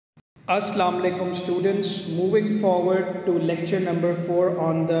Assalamu alaikum students, moving forward to lecture number 4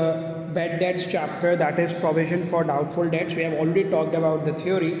 on the bad debts chapter, that is provision for doubtful debts. We have already talked about the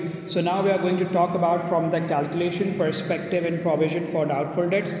theory, so now we are going to talk about from the calculation perspective and provision for doubtful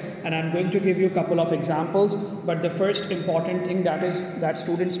debts, and I'm going to give you a couple of examples. But the first important thing that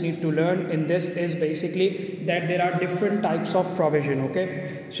students need to learn in this is basically that there are different types of provision.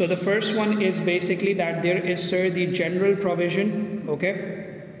 Okay, so the first one is basically that there is the general provision. Okay,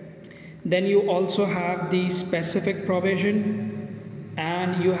 then you also have the specific provision,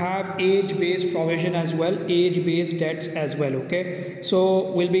 and you have age-based provision as well, age-based debts as well. Okay,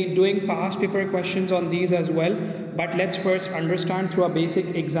 so we'll be doing past paper questions on these as well, but let's first understand through a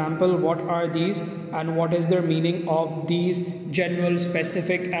basic example what are these and what is the meaning of these general,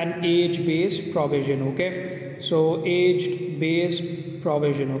 specific and age-based provision. Okay, so age-based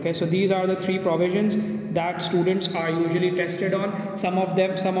provision. Okay, so these are the three provisions that students are usually tested on. Some of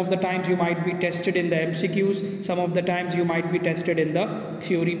the times you might be tested in the MCQs, some of the times you might be tested in the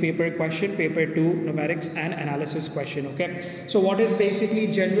theory paper question, paper 2 numerics and analysis question. Okay, so what is basically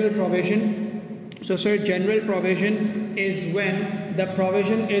general provision? So sir, general provision is when the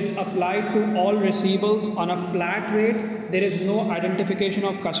provision is applied to all receivables on a flat rate. There is no identification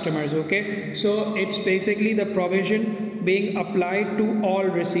of customers. Okay, so it's basically the provision being applied to all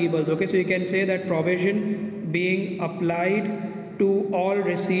receivables. Okay, so you can say that provision being applied to all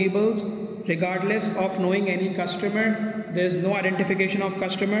receivables regardless of knowing any customer. There is no identification of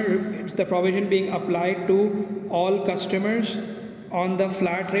customer. It's the provision being applied to all customers on the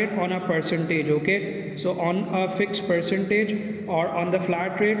flat rate on a percentage. Okay, so on a fixed percentage or on the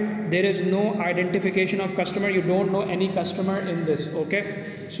flat rate, there is no identification of customer. You don't know any customer in this.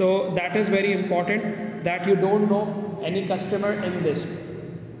 Okay, so that is very important, that you don't know any customer in this.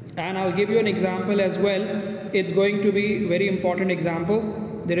 And I'll give you an example as well. It's going to be very important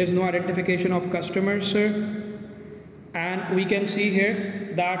example. There is no identification of customers, sir, and we can see here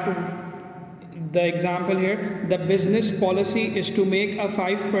that the example here, the business policy is to make a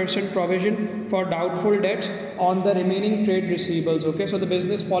 5% provision for doubtful debts on the remaining trade receivables. Okay, so the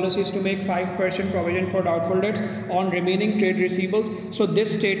business policy is to make 5% provision for doubtful debts on remaining trade receivables. So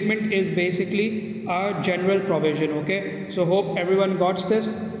this statement is basically a general provision. Okay, so hope everyone got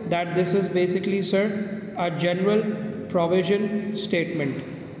this, that this is basically, sir, a general provision statement.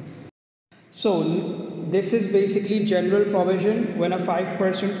 So this is basically general provision when a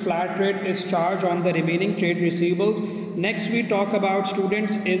 5% flat rate is charged on the remaining trade receivables. Next we talk about,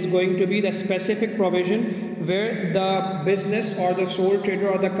 students, is going to be the specific provision where the business or the sole trader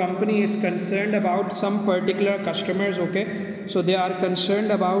or the company is concerned about some particular customers. Okay, so they are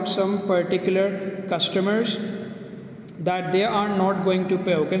concerned about some particular customers that they are not going to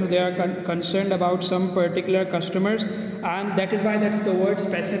pay. Okay, so they are concerned about some particular customers, and that is why that's the word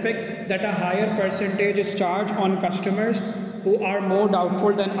specific, that a higher percentage is charged on customers who are more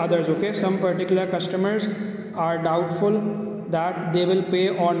doubtful than others. Okay, some particular customers are doubtful that they will pay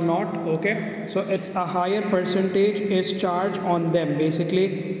or not. Okay, so it's a higher percentage is charged on them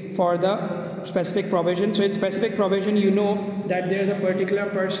basically for the specific provision. So in specific provision, you know that there is a particular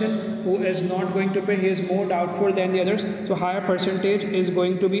person who is not going to pay, he is more doubtful than the others, so higher percentage is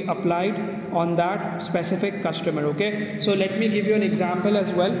going to be applied on that specific customer. Okay, so let me give you an example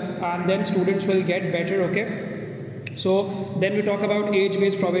as well, and then students will get better. Okay, so then we talk about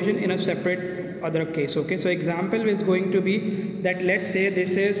age-based provision in a separate other case. Okay, so example is going to be that let's say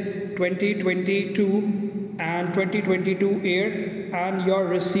this is 2022 and 2022 year, and your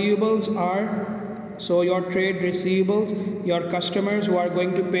receivables are, so your trade receivables, your customers who are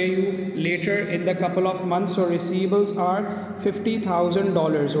going to pay you later in the couple of months, so receivables are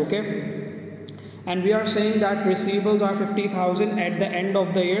 $50,000. Okay, and we are saying that receivables are 50,000 at the end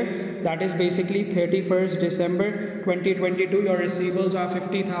of the year, that is basically 31st December 2022. Your receivables are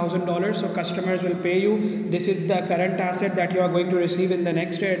 $50,000, so customers will pay you. This is the current asset that you are going to receive in the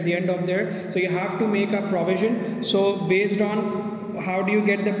next year at the end of the year, so you have to make a provision. So based on how do you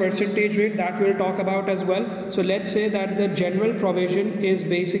get the percentage rate, that we'll talk about as well. So let's say that the general provision is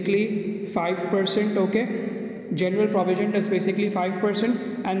basically 5%. Okay, general provision is basically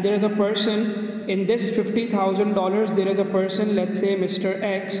 5%, and there is a person in this $50,000, there is a person, let's say Mr.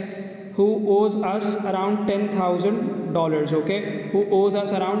 X, who owes us around $10,000. Okay, who owes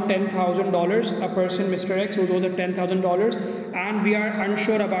us around $10,000, a person Mr. X who owes us $10,000, and we are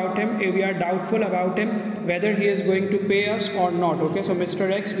unsure about him, we are doubtful about him whether he is going to pay us or not. Okay, so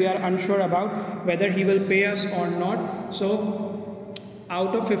Mr. X, we are unsure about whether he will pay us or not. So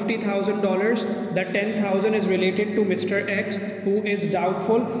out of $50,000, the 10,000 is related to Mr. X, who is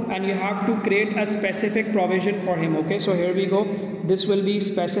doubtful, and you have to create a specific provision for him. Okay, so here we go. This will be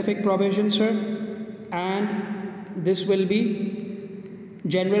specific provision, sir, and this will be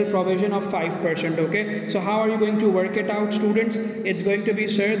general provision of 5%. Okay, so how are you going to work it out, students? It's going to be,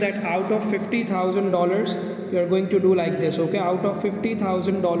 sir, that out of $50,000 you're going to do like this. Okay, out of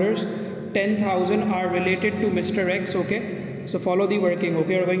 $50,000, 10,000 are related to Mr. X. Okay, so follow the working.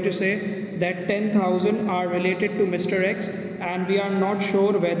 Okay, we're going to say that 10,000 are related to Mr. X, and we are not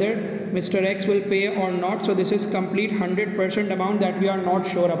sure whether Mr. X will pay or not. So this is complete 100% amount that we are not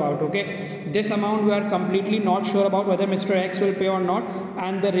sure about. Okay, this amount we are completely not sure about whether Mr. X will pay or not,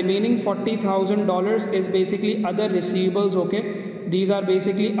 and the remaining $40,000 is basically other receivables. Okay, these are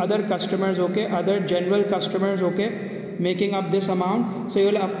basically other customers. Okay, other general customers. Okay, making up this amount. So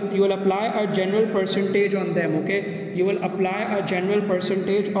you will apply a general percentage on them. Okay, you will apply a general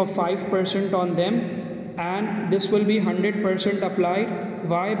percentage of 5% on them, and this will be 100% applied.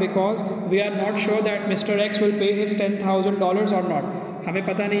 Why? Because we are not sure that Mr. X will pay his $10,000 or not. हमें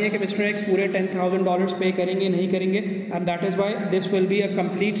पता नहीं है कि Mr. X पूरे $10,000 पे करेंगे नहीं करेंगे, and that is why this will be a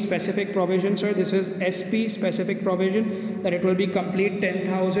complete specific provision, sir. This is SP specific provision, that it will be complete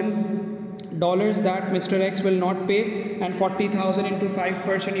 $10,000 that Mr. X will not pay, and 40,000 into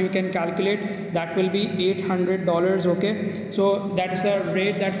 5% you can calculate, that will be $800. Okay, so that is a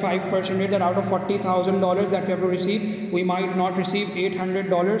rate, that 5% rate, that out of $40,000 that we have to receive, we might not receive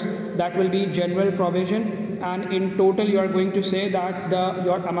 $800. That will be general provision, and in total you are going to say that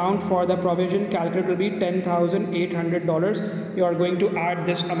your amount for the provision calculate will be $10,800. you are going to add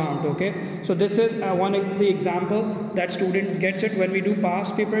this amount. Okay, so this is one of the example that students gets it. When we do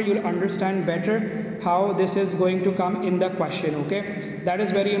past paper, you'll understand better how this is going to come in the question. Okay, that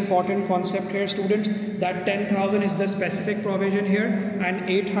is very important concept here, students, that 10,000 is the specific provision here, and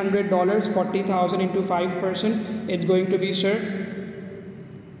 $800, 40,000 into 5%, it's going to be, sir,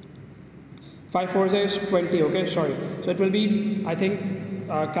 5 4 is 20. Okay, sorry, so it will be, I think,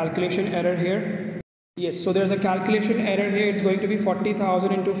 calculation error here. Yes, so there's a calculation error here. It's going to be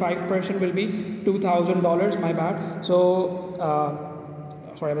 40,000 into 5% will be $2,000. My bad. So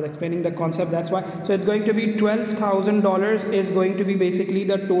sorry, I was explaining the concept, that's why. So it's going to be $12,000 is going to be basically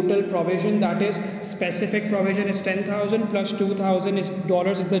the total provision. That is, specific provision is 10,000 plus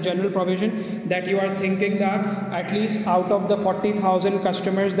 $2,000 is the general provision, that you are thinking that at least out of the 40,000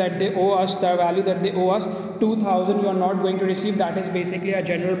 customers that they owe us, the value that they owe us, 2,000 you are not going to receive. That is basically a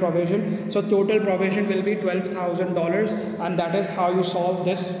general provision. So total provision will be $12,000, and that is how you solve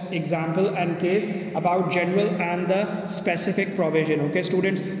this example and case about general and the specific provision. Okay,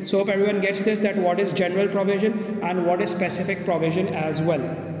 students, so hope everyone gets this, that what is general provision and what is specific provision as well.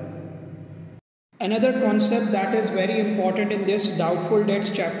 Another concept that is very important in this doubtful debts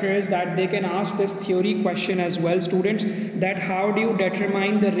chapter is that they can ask this theory question as well, students, that how do you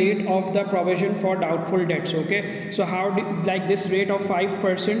determine the rate of the provision for doubtful debts? Okay, so how do, like this rate of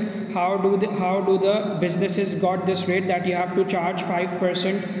 5%, how do the businesses got this rate that you have to charge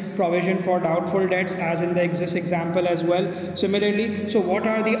 5% provision for doubtful debts, as in the example as well. Similarly, so what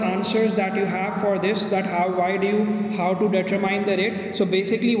are the answers that you have for this, that how to determine the rate? So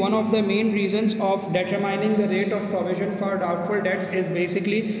basically, one of the main reasons of determining the rate of provision for doubtful debts is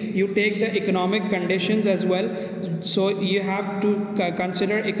basically you take the economic conditions as well. So you have to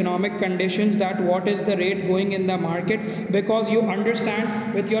consider economic conditions, that what is the rate going in the market, because you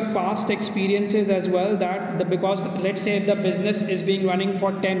understand with your past experiences as well that because let's say the business is being running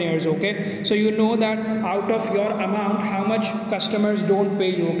for 10 years. Okay, so you know that out of your amount how much customers don't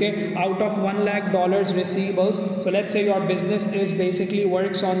pay you. Okay, out of $1 lakh receivables, so let's say your business is basically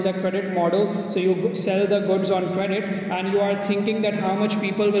works on the credit model, so you sell the goods on credit, and you are thinking that how much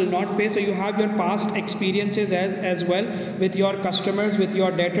people will not pay. So you have your past experiences as well with your customers, with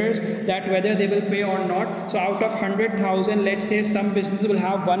your debtors, that whether they will pay or not. So out of 100,000, let's say some businesses will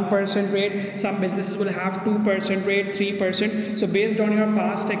have 1% rate, some businesses will have 2% rate, 3%. So based on your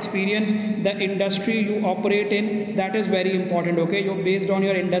past experience, the industry you operate in, that is very important. Okay, you're based on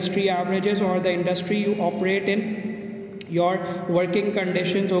your industry averages or the industry you operate in, your working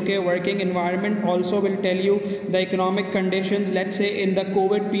conditions. Okay, working environment also will tell you the economic conditions. Let's say in the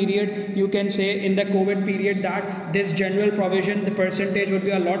COVID period, you can say in the COVID period that this general provision, the percentage would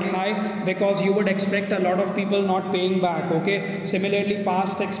be a lot high, because you would expect a lot of people not paying back. Okay, similarly,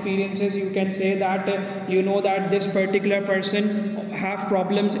 past experiences, you can say that you know that this particular person have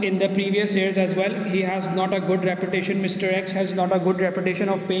problems in the previous years as well. He has not a good reputation. Mr. X has not a good reputation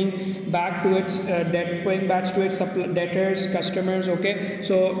of paying back to its debtors creditors, customers, okay,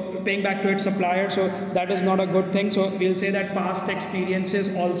 so paying back to its supplier, so that is not a good thing. So we'll say that past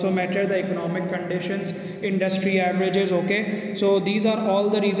experiences also matter, the economic conditions, industry averages, okay. So these are all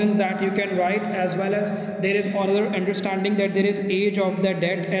the reasons that you can write, as well as there is another understanding that there is age of the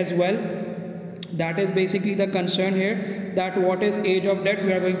debt as well. That is basically the concern here, that what is age of debt,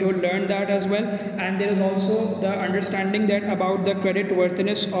 we are going to learn that as well. And there is also the understanding that about the credit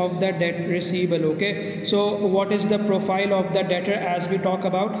worthiness of the debt receivable, okay. So what is the profile of the debtor, as we talk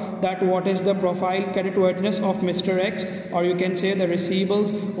about that, what is the profile credit worthiness of Mr. X, or you can say the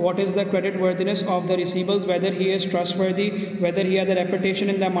receivables, what is the credit worthiness of the receivables, whether he is trustworthy, whether he has a reputation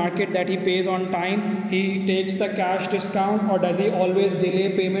in the market that he pays on time, he takes the cash discount, or does he always delay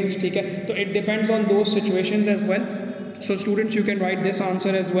payments, okay. So it depends on those situations as well. So students, you can write this answer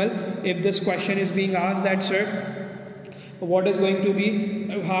as well if this question is being asked, that sir, what is going to be,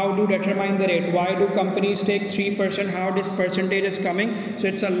 how to determine the rate, why do companies take 3%, how this percentage is coming. So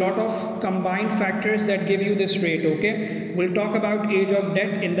it's a lot of combined factors that give you this rate, okay. We'll talk about age of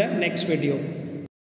debt in the next video.